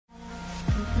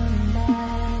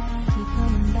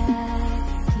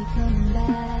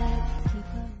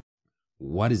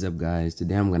What is up, guys?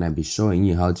 Today I'm gonna be showing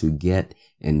you how to get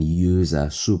and use a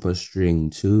SuperString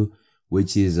 2,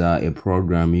 which is a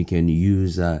program you can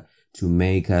use to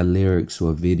make lyrics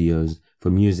for videos,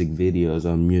 for music videos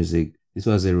or music. This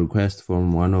was a request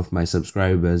from one of my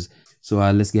subscribers, so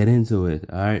let's get into it.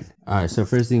 All right. So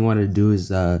first thing you want to do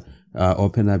is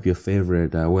open up your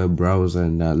favorite web browser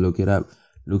and look it up.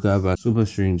 Look up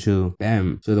SuperString 2.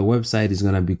 Bam. So the website is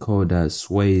gonna be called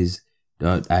Whiz.io,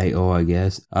 I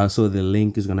guess. So the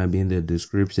link is gonna be in the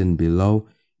description below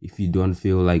if you don't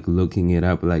feel like looking it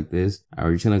up like this.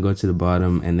 We're just gonna go to the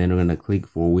bottom and then we're gonna click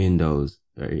for Windows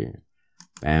right here.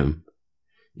 Bam.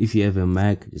 If you have a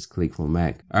Mac, just click for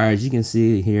Mac. Alright, as you can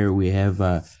see here, we have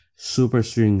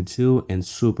SuperString 2 and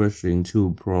SuperString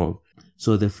 2 Pro.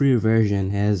 So the free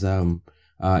version has a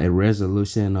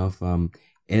resolution of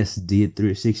SD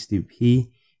 360p.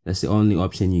 That's the only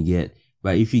option you get.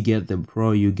 But if you get the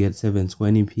Pro, you get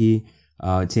 720p,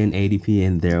 1080p,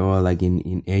 and they're all like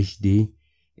in HD.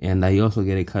 And you also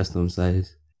get a custom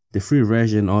size. The free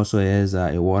version also has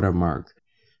a watermark.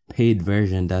 Paid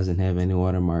version doesn't have any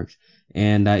watermarks.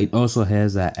 And it also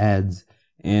has ads.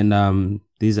 And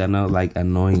these are not like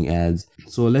annoying ads.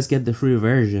 So let's get the free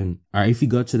version. Alright, if you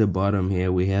go to the bottom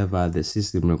here, we have the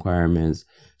system requirements.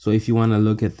 So if you want to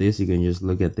look at this, you can just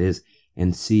look at this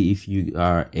and see if you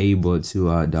are able to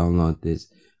download this.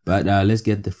 But let's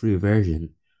get the free version.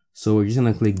 So we're just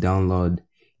gonna click download,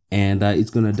 and it's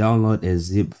gonna download a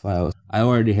zip file. I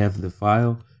already have the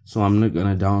file, so I'm not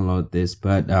gonna download this,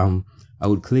 but I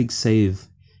would click save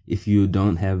if you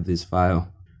don't have this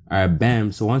file. Alright,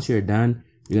 bam. So once you're done,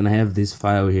 you're gonna have this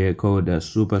file here called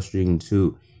SuperString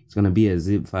 2. It's gonna be a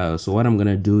zip file. So what I'm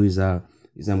gonna do is I'm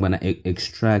gonna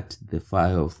extract the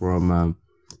file from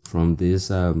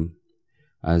this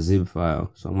zip file.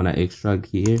 So I'm gonna extract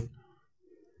here.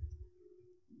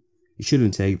 It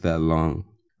shouldn't take that long.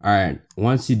 All right,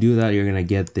 once you do that, you're gonna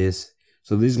get this.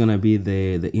 So this is gonna be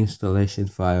the installation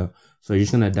file. So you're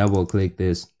just gonna double click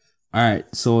this. All right,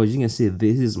 so as you can see,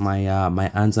 this is my my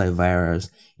antivirus,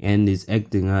 and it's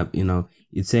acting up. You know,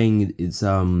 it's saying it's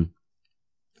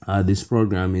this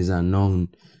program is unknown.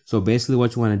 So basically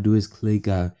what you want to do is click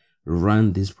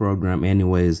run this program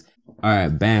anyways. All right,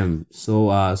 bam. So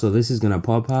so this is gonna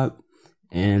pop up,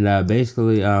 and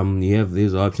basically you have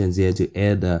these options here to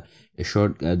add a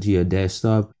shortcut to your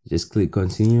desktop. Just click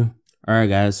continue. All right,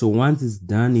 guys, so once it's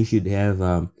done, you should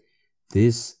have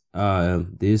this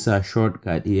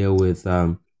shortcut here with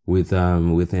an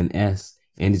S,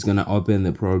 and it's gonna open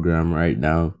the program right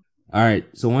now. All right,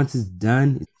 so once it's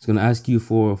done, it's gonna ask you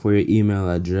for your email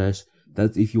address.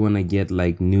 That's if you want to get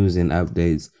like news and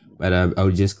updates. But I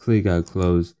would just click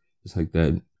close, just like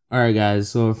that. All right, guys,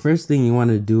 so first thing you want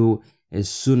to do as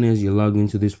soon as you log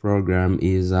into this program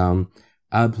is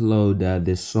upload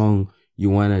the song you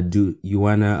wanna do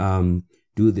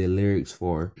the lyrics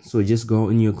for. So just go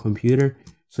in your computer.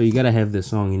 So you gotta have the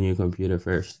song in your computer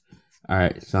first. All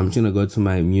right, so I'm just gonna go to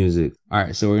my music. All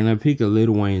right, so we're gonna pick a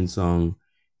Lil Wayne song,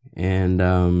 and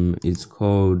it's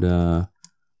called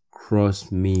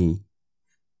Cross Me.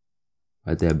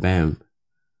 Right there, bam.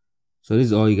 So this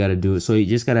is all you gotta do. So you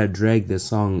just gotta drag the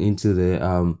song into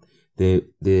the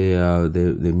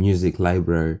music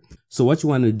library. So what you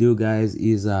want to do, guys,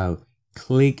 is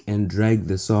click and drag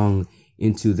the song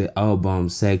into the album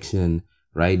section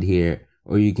right here,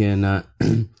 or you can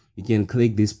you can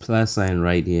click this plus sign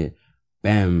right here,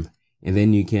 bam, and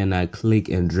then you can click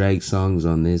and drag songs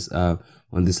on this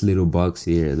little box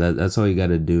here. That's all you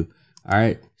gotta do. All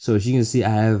right, so as you can see, I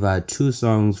have 2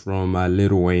 songs from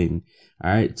Lil Wayne.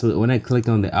 All right, so when I click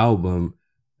on the album,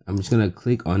 I'm just gonna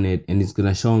click on it, and it's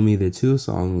gonna show me the 2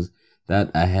 songs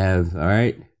that I have. All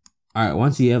right,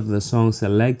 once you have the song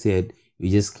selected,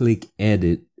 you just click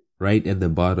edit right at the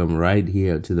bottom right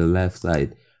here to the left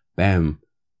side. Bam,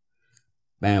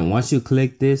 bam. Once you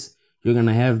click this, you're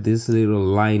gonna have this little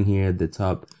line here at the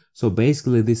top. So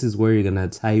basically this is where you're gonna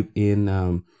type in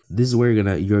you're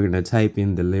gonna type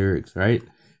in the lyrics, right?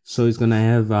 So it's gonna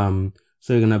have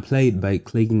so you're gonna play it by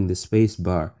clicking the space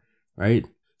bar, right?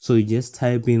 So you just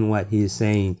type in what he's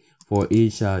saying for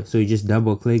each so you just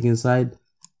double click inside,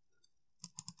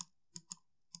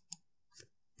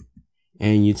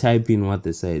 and you type in what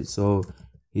they said. So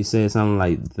he says something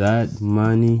like that,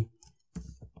 money,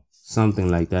 something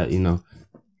like that, you know.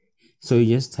 So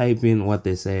you just type in what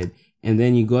they said, and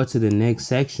then you go to the next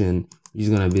section, which is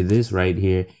gonna be this right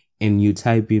here, and you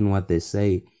type in what they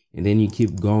say, and then you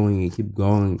keep going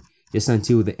just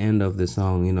until the end of the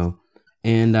song, you know.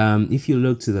 And if you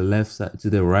look to the left side, to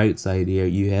the right side here,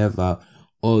 you have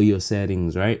all your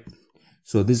settings, right?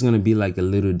 So this is gonna be like a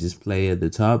little display at the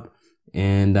top,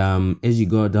 and as you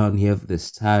go down, you have the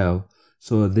style.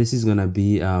 So this is gonna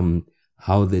be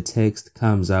how the text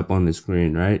comes up on the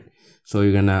screen, right? So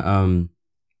you're gonna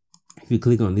if you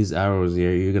click on these arrows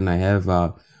here, you're gonna have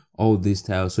all these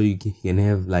tiles. So you can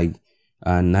have like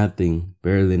nothing,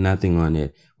 barely nothing on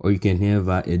it, or you can have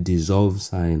a dissolve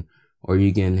sign, or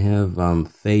you can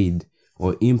have fade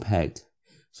or impact.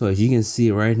 So as you can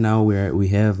see right now, we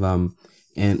have an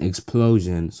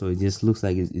explosion. So it just looks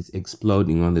like it's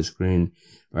exploding on the screen,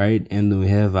 right? And then we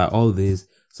have all this.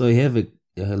 So you have a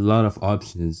lot of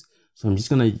options. So I'm just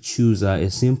gonna choose a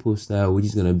simple style, which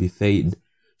is gonna be fade.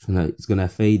 It's gonna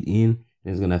fade in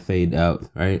and it's gonna fade out,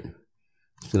 right?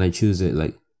 Just gonna choose it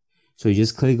like so. You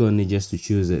just click on it just to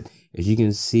choose it. As you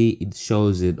can see, it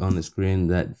shows it on the screen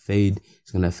that fade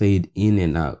is gonna fade in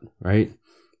and out, right?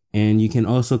 And you can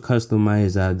also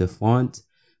customize the font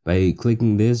by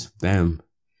clicking this, bam,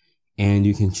 and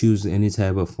you can choose any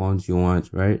type of font you want,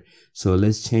 right? So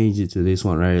let's change it to this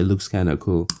one, right? It looks kind of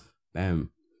cool,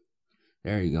 bam.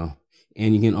 There you go.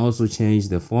 And you can also change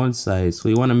the font size. So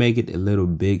you want to make it a little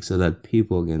big so that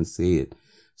people can see it.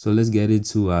 So let's get it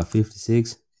to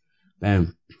 56.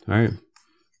 Bam. All right.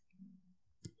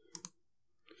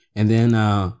 And then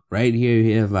right here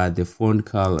you have the font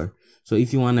color. So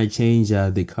if you want to change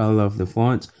the color of the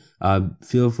font,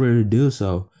 feel free to do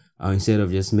so instead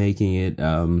of just making it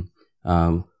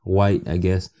white, I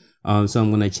guess. So I'm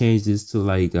gonna change this to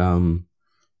like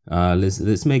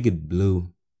let's make it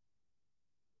blue.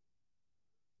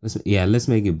 Let's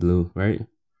make it blue, right?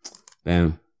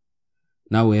 Bam.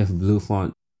 Now we have blue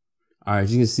font. All right,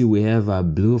 as you can see, we have a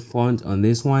blue font on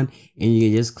this one, and you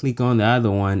can just click on the other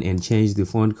one and change the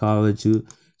font color to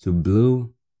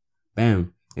blue.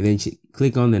 Bam. And then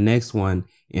click on the next one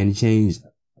and change.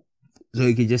 So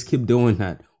you can just keep doing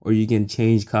that, or you can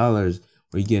change colors,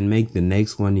 or you can make the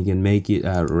next one, you can make it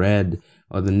red,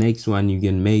 or the next one you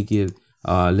can make it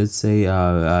let's say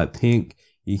pink.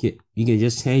 You can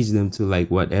just change them to like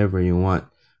whatever you want,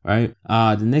 right?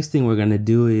 The next thing we're gonna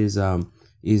do is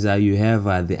you have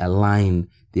the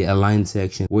align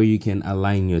section where you can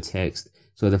align your text.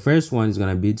 So the first one is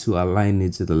gonna be to align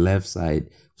it to the left side.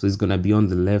 So it's gonna be on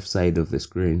the left side of the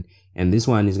screen, and this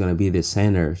one is gonna be the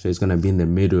center. So it's gonna be in the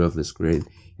middle of the screen.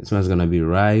 This one's gonna be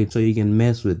right. So you can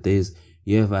mess with this.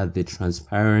 You have the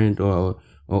transparent or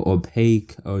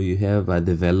opaque, or you have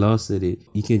the velocity.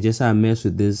 You can just mess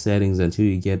with these settings until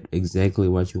you get exactly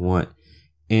what you want.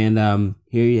 And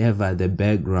here you have the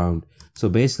background. So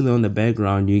basically on the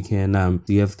background you can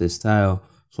you have the style.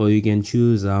 So you can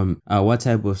choose what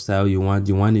type of style you want.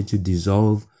 You want it to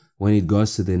dissolve when it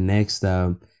goes to the next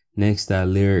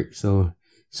lyric. So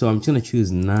I'm gonna choose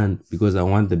none because I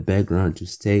want the background to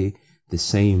stay the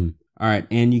same. All right,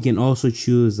 and you can also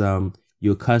choose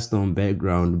your custom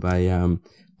background by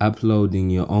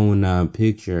uploading your own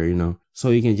picture, you know.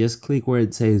 So you can just click where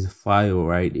it says file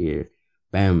right here,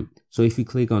 bam. So if you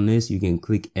click on this, you can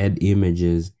click add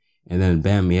images, and then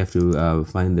bam, you have to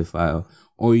find the file.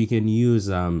 Or you can use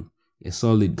a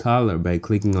solid color by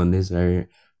clicking on this right here,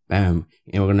 bam.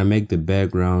 And we're gonna make the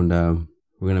background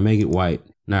we're gonna make it white.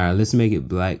 Now let's make it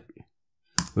black.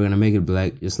 We're gonna make it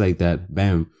black just like that,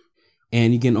 bam.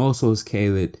 And you can also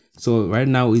scale it. So right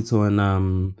now it's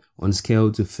on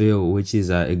scale to fill, which is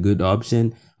a good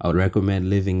option. I would recommend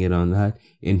leaving it on that.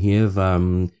 And you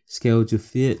have scale to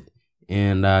fit,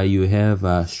 and you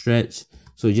have stretch.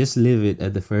 So just leave it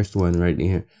at the first one right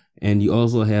here. And you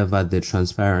also have the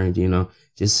transparent, you know,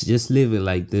 just leave it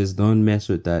like this. Don't mess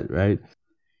with that, right?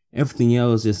 Everything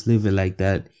else, just leave it like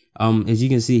that. As you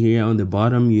can see here on the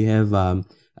bottom, you have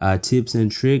tips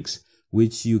and tricks,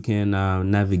 which you can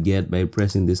navigate by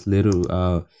pressing this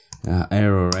little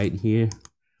arrow right here.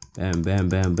 Bam, bam,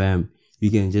 bam, bam.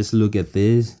 You can just look at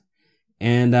this,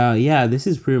 and yeah, this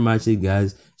is pretty much it,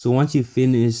 guys. So once you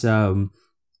finish your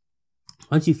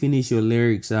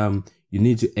lyrics, you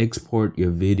need to export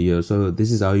your video. So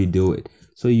this is how you do it.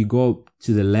 So you go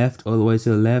to the left, all the way to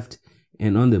the left,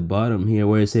 and on the bottom here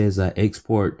where it says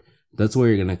export, that's where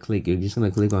you're gonna click. You're just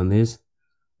gonna click on this,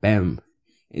 bam,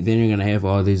 and then you're gonna have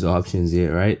all these options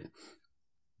here, right?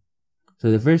 So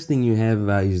the first thing you have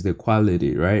is the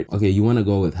quality, right? Okay, you want to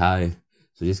go with high.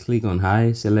 So just click on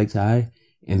high, select high,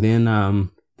 and then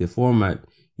the format,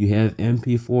 you have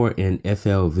MP4 and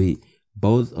FLV.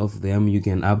 Both of them you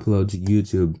can upload to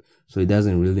YouTube. So it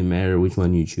doesn't really matter which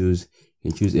one you choose. You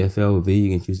can choose FLV, you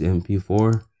can choose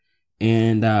MP4.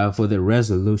 And for the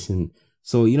resolution,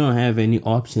 so you don't have any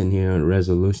option here on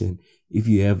resolution. If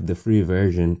you have the free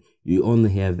version, you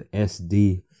only have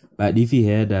SD. But if you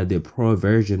had the pro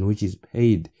version, which is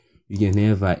paid, you can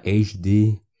have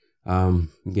HD,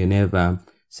 you can have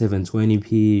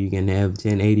 720p, you can have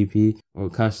 1080p or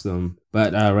custom.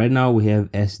 But right now we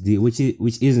have SD,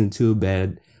 which isn't too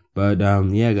bad. But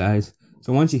yeah guys,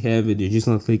 so once you have it, you're just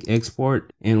gonna click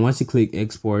export, and once you click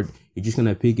export, you're just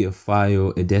gonna pick a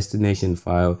file, a destination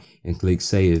file, and click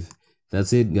save.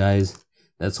 That's it guys.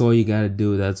 That's all you gotta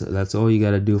do. That's all you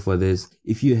gotta do for this.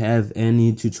 If you have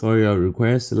any tutorial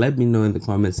requests, let me know in the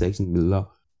comment section below.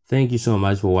 Thank you so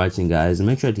much for watching guys.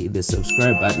 Make sure to hit the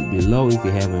subscribe button below if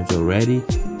you haven't already,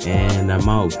 and I'm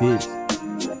out. Peace.